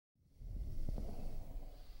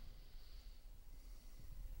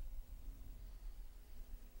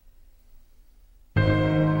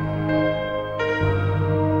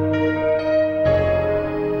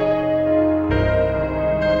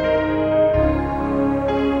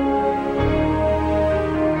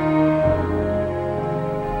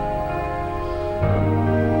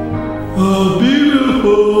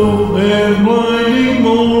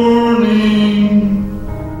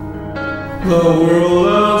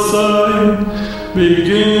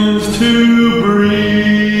begins to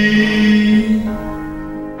breathe.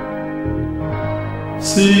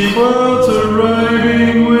 See clouds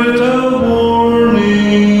arriving without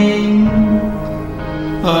warning.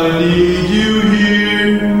 I need you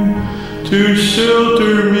here to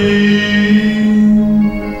shelter me.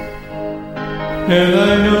 And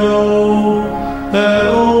I know that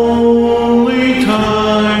only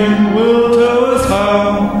time will tell us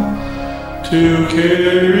how to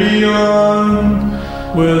carry on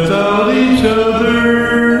without each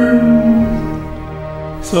other.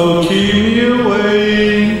 So keep me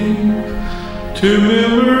awake to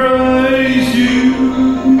memorize you.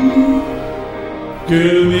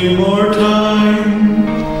 Give me more time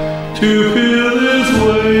to feel this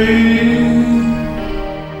way.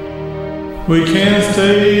 We can't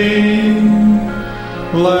stay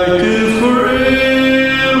like this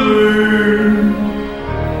forever,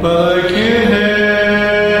 but I can't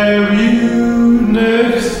have you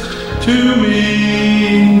next to me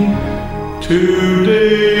today.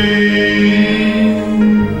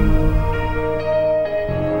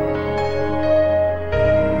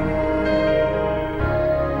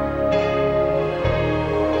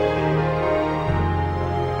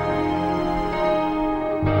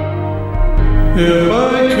 If I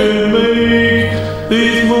could make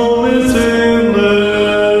these moments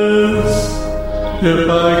endless, if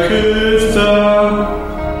I could stop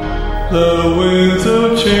the winds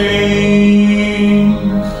of change,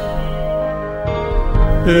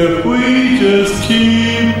 if we just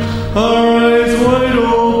keep our eyes wide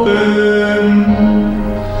open,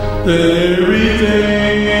 then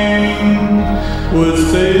everything would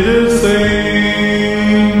stay the same.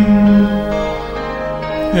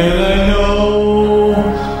 And I know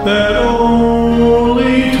that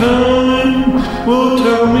only time will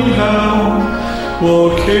tell me how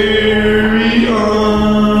we'll carry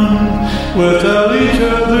on without each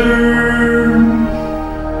other.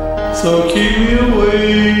 So keep me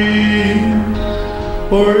awake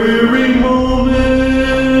for every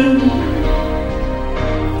moment.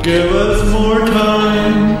 Give us more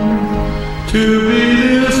time to be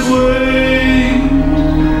this way.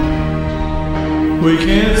 We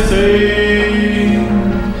can't stay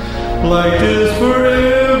like this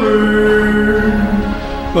forever,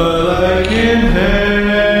 but I can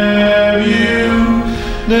have you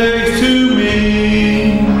next to me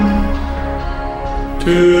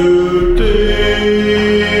today.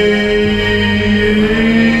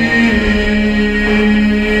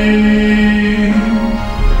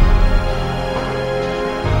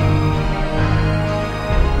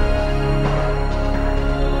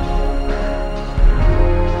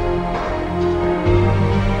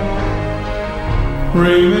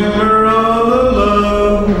 Remember